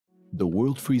the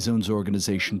World Free Zones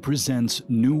Organization presents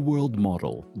New World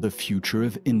Model, the Future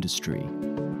of Industry.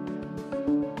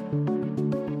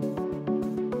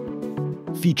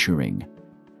 Featuring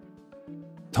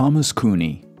Thomas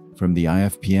Cueni from the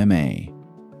IFPMA,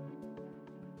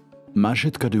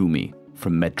 Majid Kadumi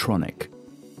from Medtronic,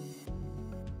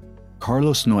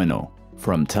 Carlos Nueno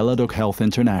from Teladoc Health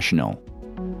International,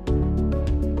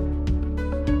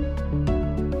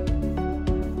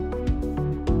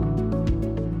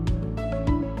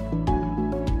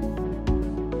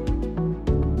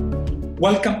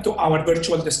 Welcome to our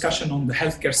virtual discussion on the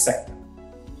healthcare sector.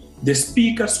 The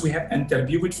speakers we have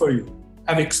interviewed for you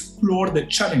have explored the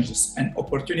challenges and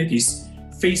opportunities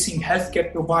facing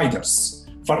healthcare providers,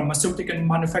 pharmaceutical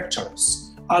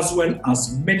manufacturers, as well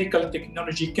as medical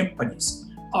technology companies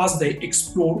as they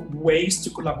explore ways to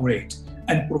collaborate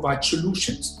and provide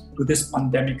solutions to this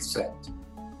pandemic threat.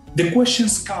 The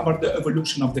questions cover the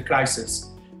evolution of the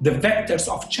crisis, the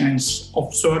vectors of change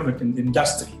observed in the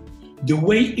industry, the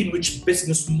way in which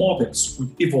business models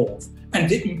would evolve, and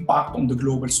the impact on the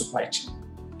global supply chain.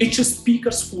 Each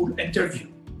speaker's full interview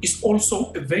is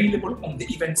also available on the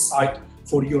event site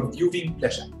for your viewing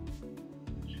pleasure.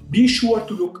 Be sure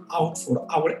to look out for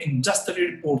our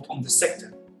industry report on the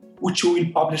sector, which we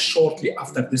will publish shortly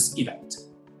after this event.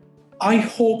 I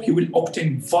hope you will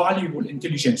obtain valuable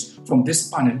intelligence from this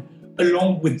panel,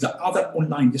 along with the other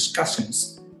online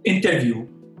discussions, interview,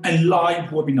 and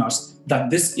live webinars that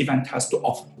this event has to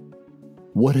offer.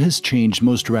 What has changed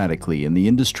most radically in the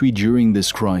industry during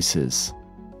this crisis?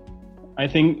 I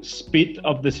think speed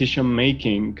of decision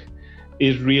making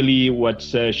is really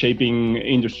what's shaping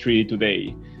industry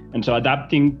today. And so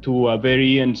adapting to a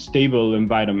very unstable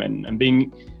environment and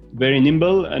being very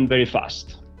nimble and very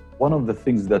fast. One of the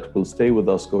things that will stay with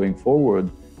us going forward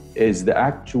is the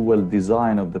actual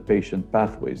design of the patient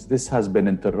pathways. This has been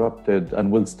interrupted and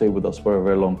will stay with us for a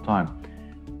very long time.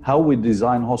 How we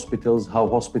design hospitals, how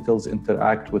hospitals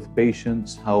interact with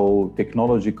patients, how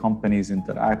technology companies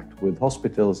interact with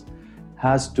hospitals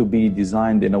has to be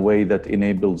designed in a way that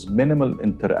enables minimal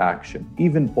interaction,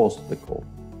 even post the call,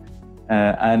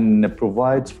 and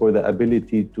provides for the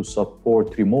ability to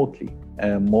support remotely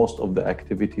most of the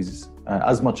activities,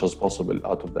 as much as possible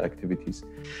out of the activities.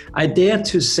 I dare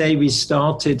to say we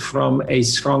started from a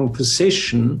strong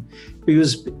position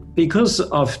because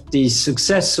of the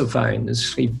success of our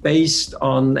industry based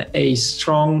on a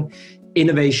strong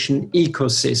innovation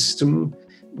ecosystem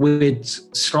with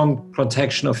strong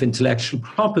protection of intellectual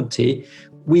property.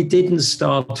 We didn't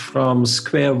start from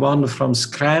square one, from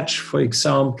scratch, for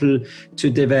example, to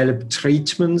develop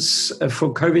treatments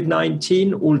for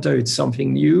COVID-19, although it's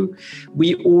something new.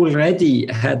 We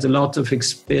already had a lot of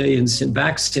experience in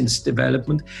vaccines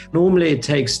development. Normally it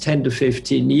takes 10 to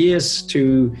 15 years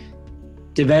to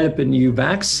develop a new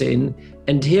vaccine.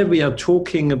 And here we are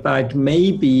talking about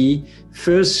maybe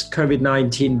first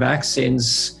COVID-19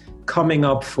 vaccines coming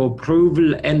up for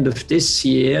approval end of this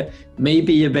year, may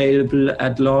be available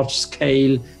at large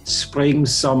scale spring,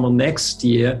 summer next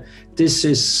year. This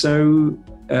is so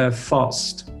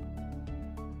fast.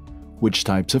 Which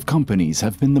types of companies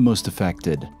have been the most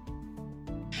affected?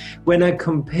 When I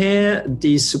compare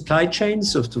the supply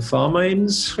chains of the pharma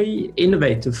industry,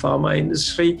 innovative pharma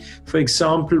industry, for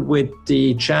example, with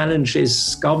the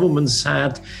challenges governments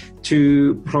had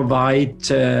to provide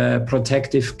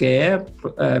protective gear,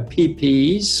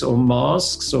 PPEs or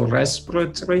masks or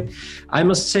respiratory, I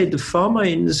must say the pharma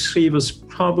industry was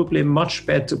probably much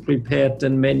better prepared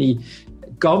than many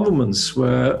governments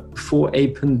were for a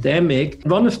pandemic.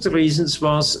 One of the reasons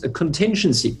was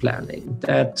contingency planning,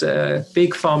 that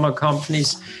big pharma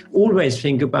companies always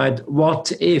think about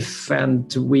what if,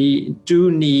 and we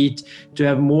do need to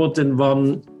have more than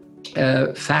one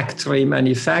factory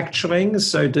manufacturing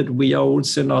so that we are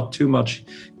also not too much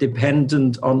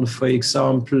dependent on, for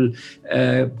example,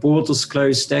 borders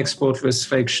closed, export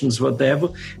restrictions, whatever.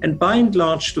 And by and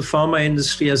large, the pharma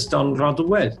industry has done rather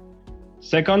well.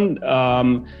 Second,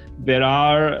 there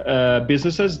are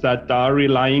businesses that are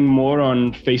relying more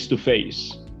on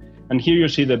face-to-face. And here you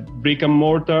see the brick and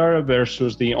mortar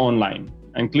versus the online.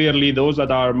 And clearly those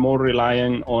that are more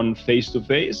relying on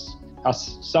face-to-face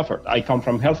has suffered. I come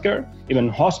from healthcare. Even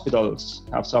hospitals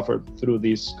have suffered through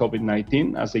this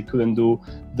COVID-19 as they couldn't do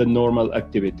the normal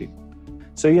activity.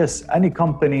 So yes, any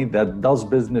company that does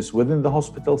business within the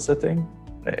hospital setting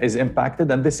is impacted.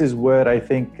 And this is where I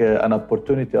think an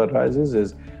opportunity arises,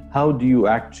 is how do you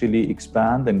actually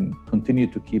expand and continue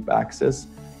to keep access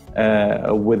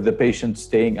with the patients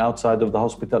staying outside of the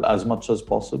hospital as much as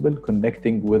possible,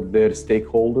 connecting with their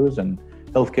stakeholders and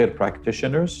healthcare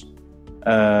practitioners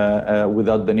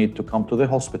without the need to come to the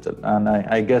hospital. And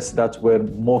I guess that's where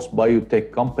most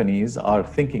biotech companies are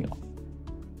thinking of.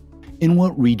 In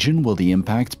what region will the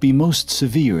impact be most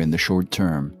severe in the short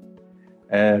term?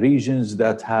 Regions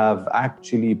that have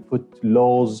actually put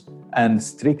laws and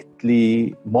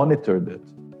strictly monitored it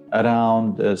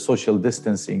around social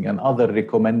distancing and other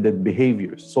recommended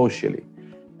behaviors socially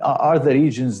are the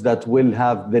regions that will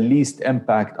have the least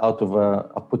impact out of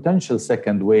a potential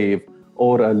second wave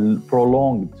or a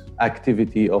prolonged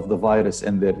activity of the virus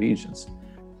in their regions.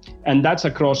 And that's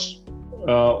across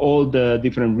all the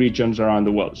different regions around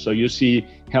the world. So you see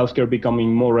healthcare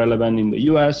becoming more relevant in the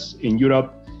US, in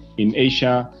Europe, in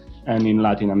Asia, and in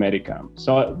Latin America.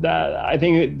 So I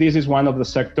think this is one of the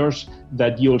sectors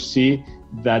that you'll see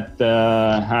that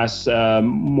has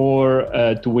more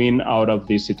to win out of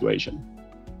this situation.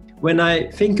 When I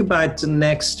think about the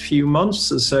next few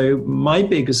months or so, my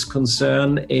biggest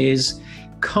concern is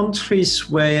countries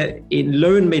where, in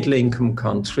low and middle income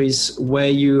countries, where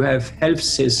you have health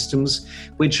systems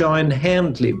which are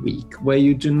inherently weak, where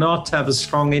you do not have a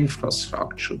strong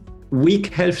infrastructure. Weak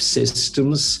health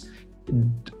systems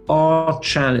are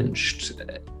challenged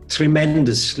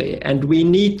tremendously, and we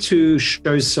need to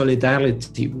show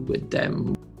solidarity with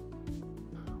them.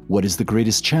 What is the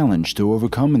greatest challenge to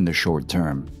overcome in the short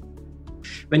term?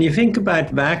 When you think about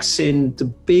vaccine, the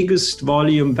biggest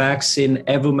volume vaccine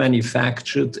ever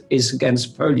manufactured is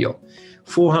against polio,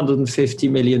 450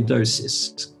 million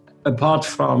doses, apart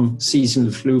from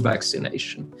seasonal flu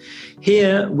vaccination.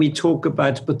 Here we talk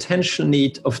about potential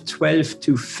need of 12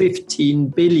 to 15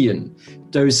 billion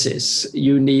doses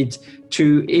you need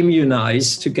to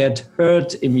immunize, to get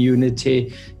herd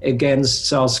immunity against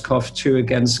SARS-CoV-2,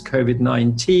 against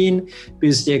COVID-19,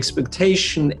 because the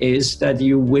expectation is that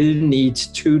you will need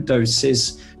 2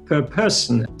 doses per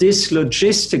person. This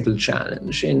logistical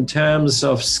challenge in terms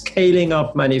of scaling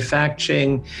up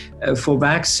manufacturing for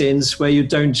vaccines, where you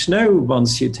don't know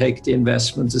once you take the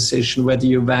investment decision whether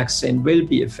your vaccine will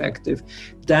be effective,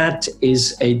 that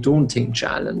is a daunting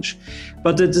challenge.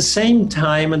 But at the same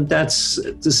time, and that's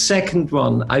the second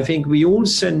one, I think we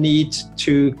also need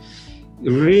to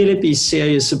really be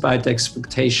serious about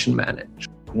expectation management.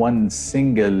 One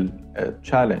single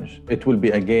challenge, it will be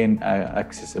again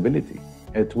accessibility.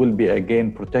 It will be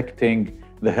again protecting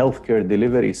the healthcare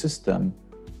delivery system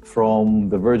from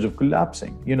the verge of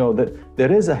collapsing. You know,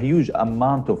 there is a huge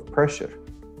amount of pressure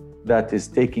that is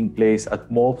taking place at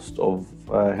most of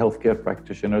healthcare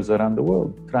practitioners around the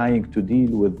world, trying to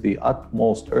deal with the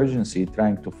utmost urgency,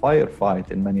 trying to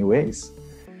firefight in many ways.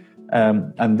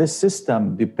 And this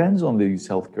system depends on these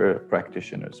healthcare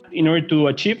practitioners. In order to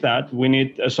achieve that, we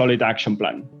need a solid action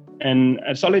plan. And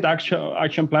a solid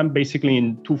action plan basically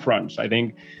in 2 fronts. I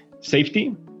think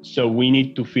safety, so we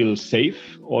need to feel safe,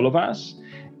 all of us.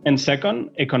 And second,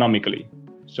 economically.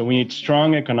 So we need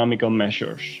strong economical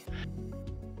measures.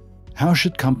 How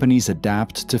should companies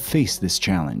adapt to face this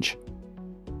challenge?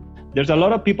 There's a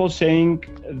lot of people saying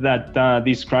that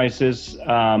this crisis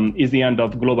is the end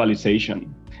of globalization.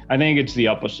 I think it's the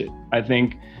opposite. I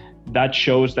think that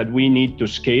shows that we need to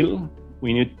scale.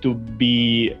 We need to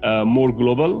be more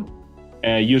global,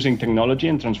 using technology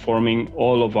and transforming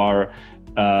all of our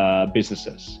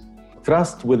businesses.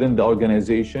 Trust within the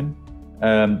organization,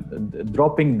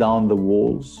 dropping down the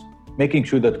walls, making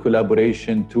sure that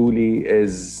collaboration truly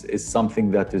is something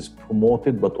that is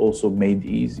promoted but also made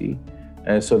easy,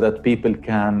 so that people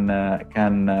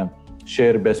can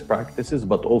share best practices,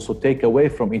 but also take away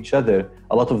from each other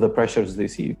a lot of the pressures they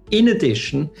see. In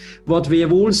addition, what we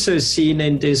have also seen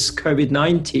in this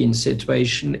COVID-19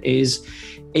 situation is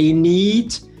a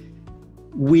need.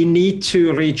 We need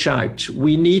to reach out.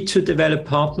 We need to develop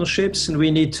partnerships, and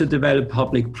we need to develop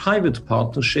public-private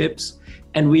partnerships.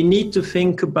 And we need to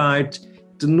think about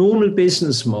the normal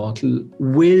business model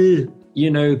will,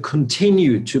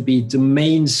 continue to be the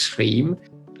mainstream.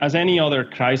 As any other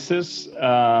crisis,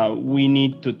 we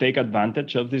need to take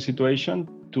advantage of this situation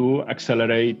to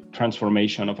accelerate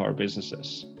transformation of our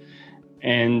businesses.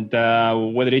 And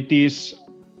whether it is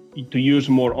to use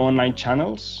more online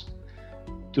channels,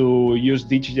 to use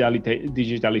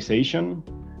digitalization,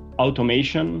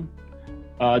 automation,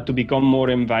 to become more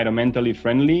environmentally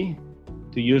friendly,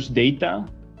 to use data,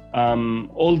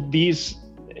 all these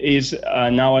is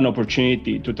now an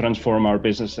opportunity to transform our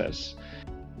businesses.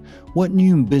 What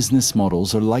new business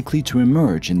models are likely to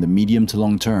emerge in the medium to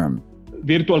long term?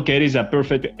 Virtual care is a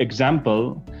perfect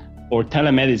example, or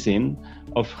telemedicine,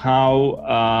 of how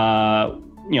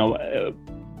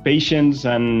patients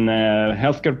and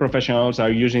healthcare professionals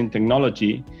are using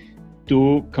technology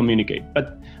to communicate.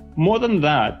 But more than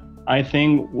that, I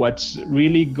think what's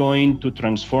really going to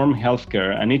transform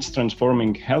healthcare, and it's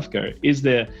transforming healthcare, is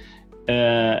the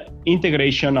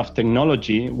integration of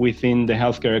technology within the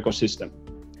healthcare ecosystem.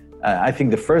 I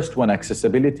think the first one,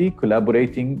 accessibility,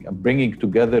 collaborating, bringing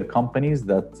together companies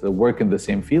that work in the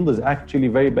same field is actually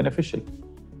very beneficial.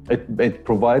 It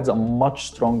provides a much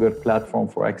stronger platform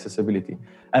for accessibility.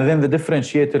 And then the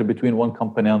differentiator between one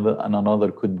company and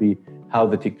another could be how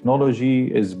the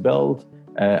technology is built,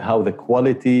 how the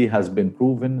quality has been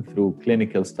proven through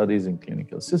clinical studies and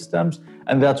clinical systems.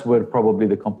 And that's where probably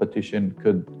the competition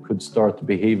could start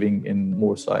behaving in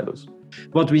more silos.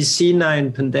 What we see now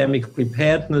in pandemic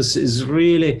preparedness is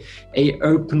really an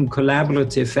open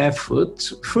collaborative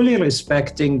effort, fully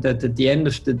respecting that at the end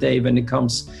of the day, when it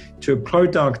comes to a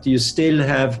product, you still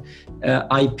have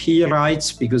IP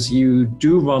rights because you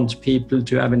do want people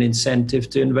to have an incentive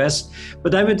to invest.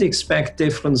 But I would expect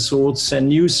different sorts and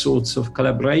new sorts of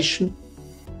collaboration.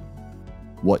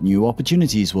 What new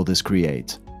opportunities will this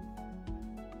create?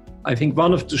 I think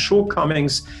one of the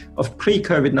shortcomings of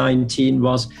pre-COVID-19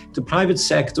 was the private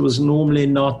sector was normally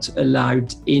not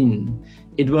allowed in.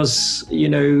 It was,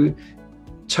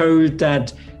 told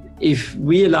that if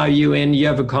we allow you in, you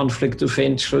have a conflict of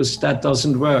interest. That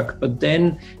doesn't work. But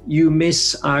then you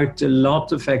miss out a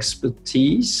lot of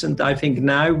expertise. And I think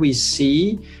now we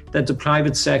see that the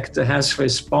private sector has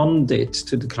responded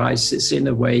to the crisis in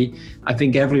a way I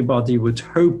think everybody would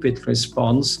hope it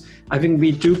responds. I think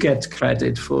we do get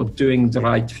credit for doing the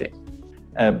right thing.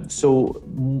 So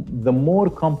the more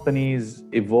companies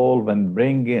evolve and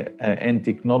bring in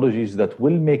technologies that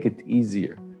will make it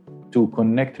easier to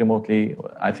connect remotely,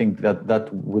 I think that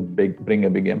would bring a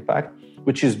big impact,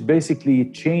 which is basically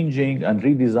changing and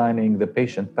redesigning the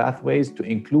patient pathways to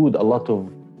include a lot of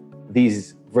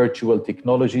these virtual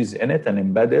technologies in it and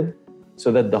embedded,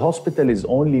 so that the hospital is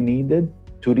only needed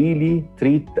to really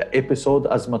treat the episode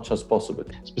as much as possible.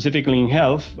 Specifically in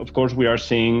health, of course, we are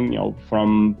seeing,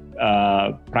 from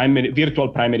virtual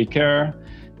primary care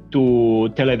to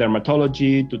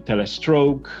teledermatology, to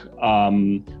telestroke,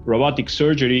 robotic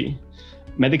surgery,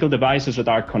 medical devices that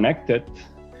are connected,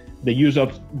 the use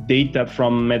of data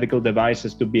from medical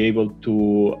devices to be able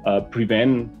to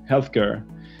prevent healthcare.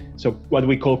 So what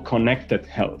we call connected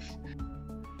health.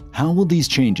 How will these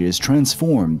changes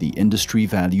transform the industry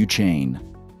value chain?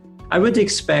 I would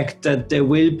expect that there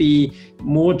will be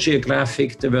more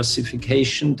geographic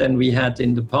diversification than we had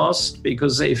in the past,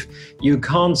 because if you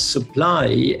can't supply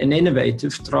an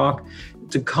innovative drug,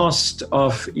 the cost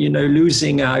of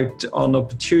losing out on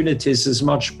opportunities is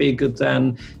much bigger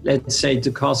than, let's say,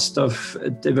 the cost of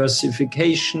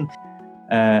diversification.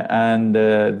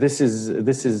 This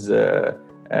is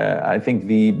I think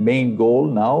the main goal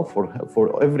now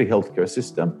for every healthcare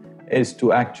system is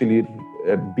to actually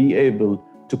be able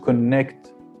to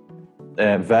connect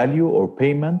value or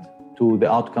payment to the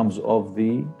outcomes of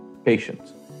the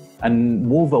patient and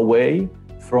move away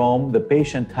from the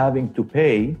patient having to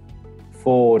pay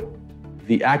for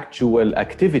the actual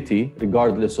activity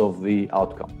regardless of the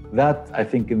outcome. That, I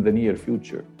think, in the near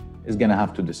future is going to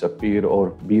have to disappear or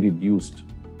be reduced.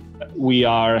 We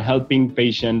are helping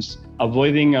patients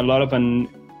avoiding a lot of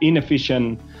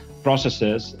inefficient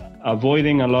processes,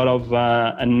 avoiding a lot of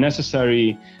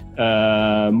unnecessary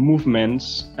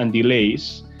movements and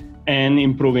delays, and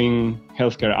improving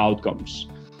healthcare outcomes.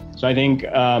 So I think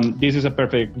this is a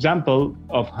perfect example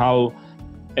of how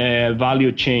a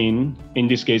value chain, in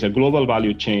this case a global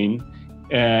value chain,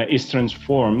 is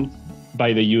transformed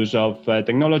by the use of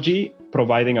technology,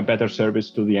 providing a better service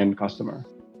to the end customer.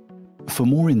 For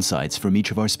more insights from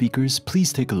each of our speakers,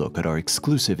 please take a look at our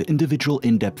exclusive individual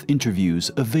in-depth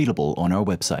interviews available on our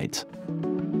website.